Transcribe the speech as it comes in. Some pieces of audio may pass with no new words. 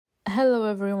Hello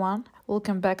everyone,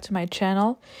 welcome back to my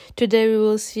channel. Today we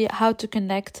will see how to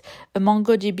connect a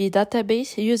MongoDB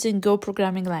database using Go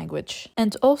programming language,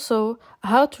 and also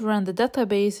how to run the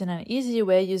database in an easy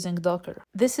way using Docker.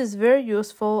 This is very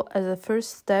useful as a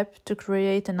first step to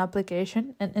create an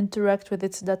application and interact with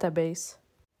its database.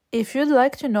 If you'd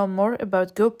like to know more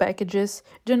about Go packages,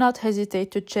 do not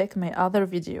hesitate to check my other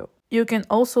video. You can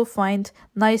also find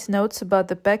nice notes about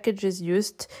the packages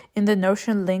used in the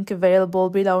Notion link available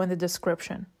below in the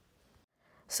description.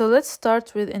 So let's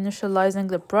start with initializing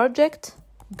the project.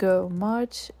 Go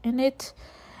merge init,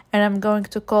 and I'm going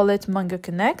to call it Mongo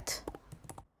Connect.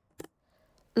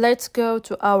 Let's go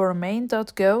to our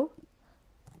main.go.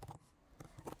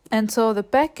 And so the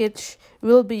package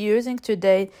we'll be using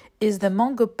today is the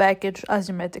Mongo package, as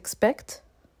you might expect.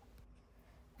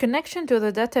 Connection to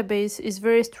the database is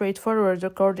very straightforward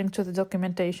according to the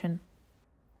documentation.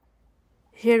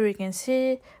 Here we can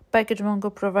see Package Mongo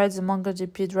provides a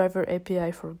MongoDB driver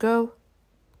API for Go.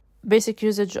 Basic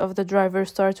usage of the driver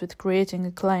starts with creating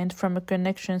a client from a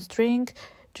connection string.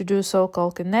 To do so,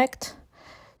 call connect.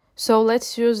 So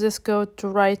let's use this code to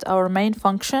write our main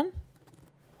function.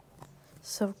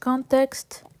 So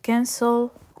context,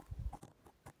 cancel.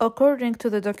 According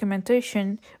to the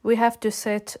documentation, we have to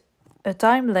set a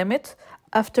time limit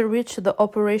after which the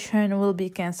operation will be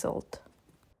cancelled.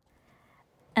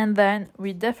 And then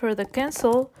we defer the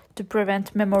cancel to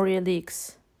prevent memory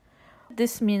leaks.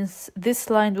 This means this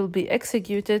line will be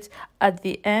executed at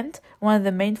the end when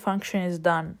the main function is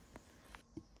done.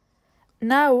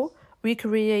 Now we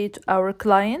create our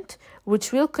client,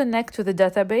 which will connect to the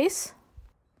database.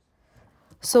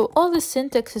 So all the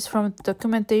syntax is from the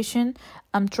documentation.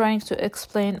 I'm trying to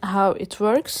explain how it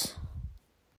works.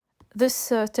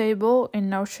 This table in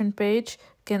Notion page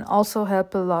can also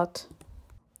help a lot.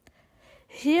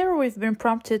 Here we've been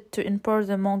prompted to import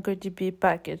the MongoDB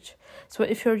package. So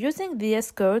if you're using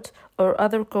VS Code or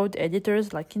other code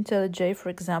editors like IntelliJ, for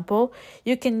example,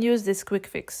 you can use this quick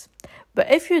fix.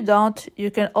 But if you don't, you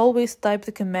can always type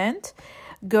the command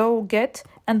go get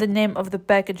and the name of the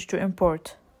package to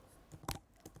import.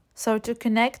 So to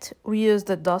connect, we use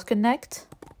the .connect.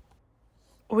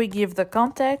 We give the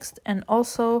context and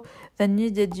also the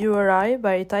needed URI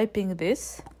by typing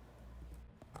this.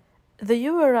 The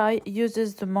URI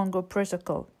uses the Mongo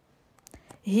protocol.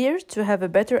 Here, to have a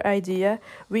better idea,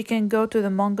 we can go to the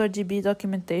MongoDB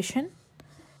documentation.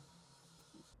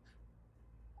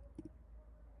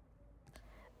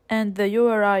 And the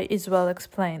URI is well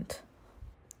explained.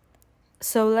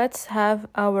 So let's have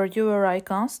our URI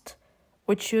const,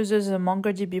 which uses the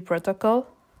MongoDB protocol.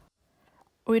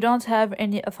 We don't have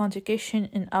any authentication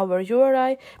in our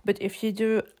URI, but if you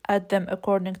do, add them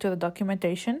according to the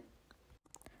documentation.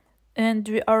 And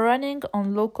we are running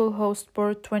on localhost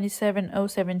port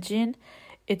 27017.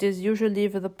 It is usually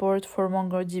the port for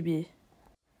MongoDB.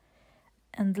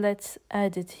 And let's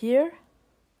add it here.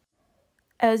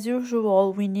 As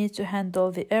usual, we need to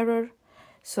handle the error.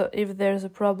 So if there's a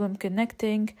problem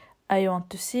connecting, I want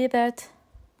to see that.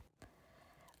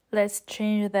 Let's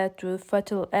change that to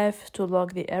fatal F to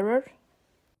log the error.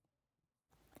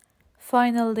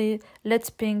 Finally, let's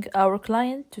ping our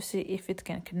client to see if it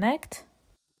can connect.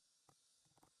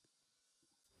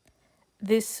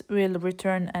 This will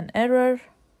return an error.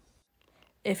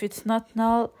 If it's not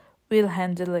null, we'll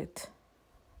handle it.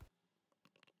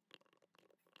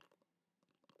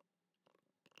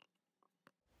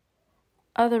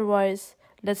 Otherwise,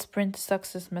 let's print a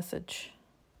success message.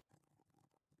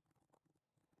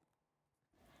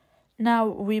 Now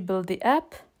we build the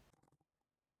app.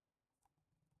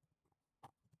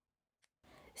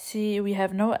 See, we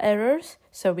have no errors,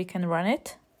 so we can run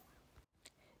it.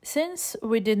 Since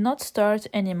we did not start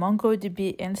any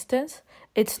MongoDB instance,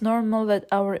 it's normal that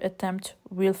our attempt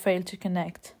will fail to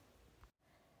connect.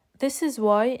 This is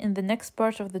why in the next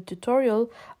part of the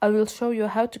tutorial, I will show you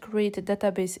how to create a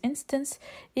database instance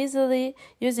easily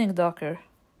using Docker.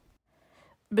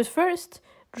 But first,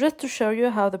 just to show you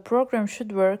how the program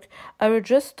should work, I will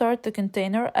just start the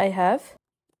container I have.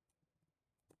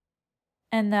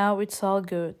 And now it's all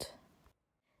good.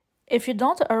 If you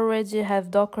don't already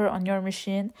have Docker on your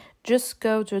machine, just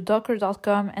go to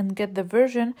docker.com and get the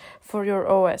version for your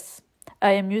OS.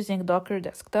 I am using Docker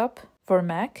Desktop for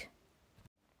Mac.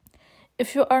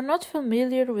 If you are not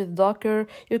familiar with Docker,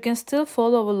 you can still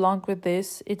follow along with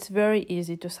this. It's very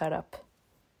easy to set up.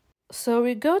 So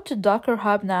we go to Docker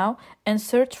Hub now and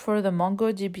search for the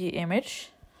MongoDB image.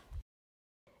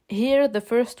 Here the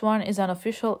first one is an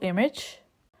official image.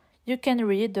 You can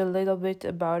read a little bit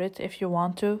about it if you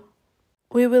want to.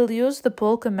 We will use the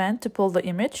pull command to pull the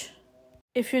image.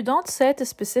 If you don't set a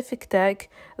specific tag,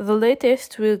 the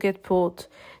latest will get pulled,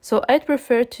 so I'd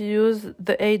prefer to use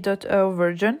the 8.0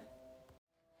 version.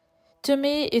 To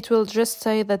me, it will just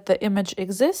say that the image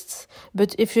exists,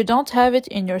 but if you don't have it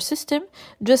in your system,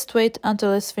 just wait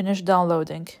until it's finished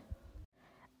downloading.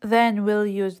 Then we'll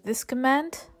use this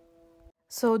command.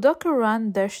 So docker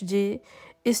run -d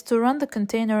is to run the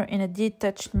container in a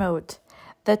detached mode.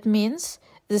 That means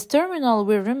this terminal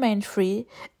will remain free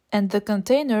and the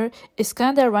container is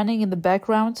kinda running in the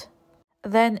background.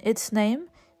 Then its name,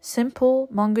 simple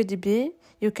MongoDB,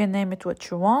 you can name it what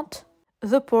you want.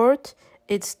 The port,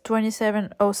 it's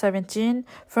 27017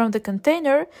 from the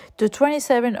container to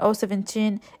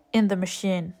 27017 in the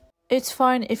machine. It's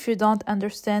fine if you don't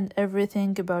understand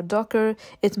everything about Docker,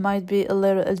 it might be a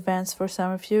little advanced for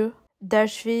some of you.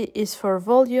 -v is for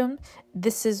volume,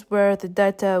 this is where the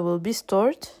data will be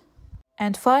stored.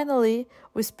 And finally,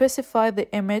 we specify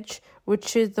the image,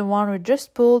 which is the one we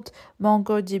just pulled,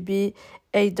 MongoDB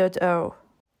 8.0.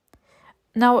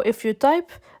 Now, if you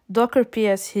type docker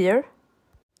ps here,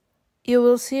 you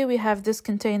will see we have this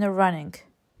container running.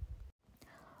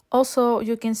 Also,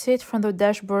 you can see it from the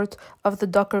dashboard of the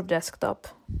Docker desktop.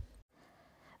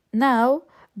 Now,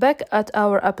 back at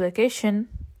our application,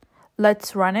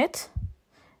 let's run it.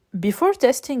 Before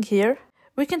testing here,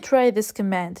 we can try this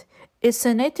command. It's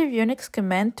a native Unix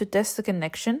command to test the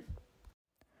connection.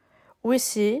 We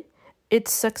see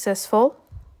it's successful.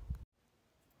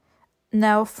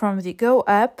 Now from the Go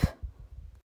app,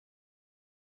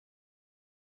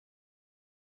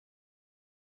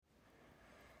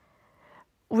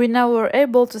 we now were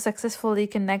able to successfully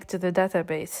connect to the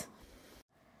database.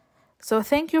 So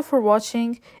thank you for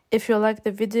watching. If you liked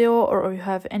the video or you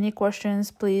have any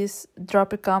questions, please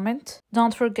drop a comment.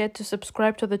 Don't forget to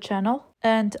subscribe to the channel,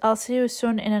 and I'll see you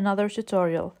soon in another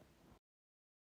tutorial.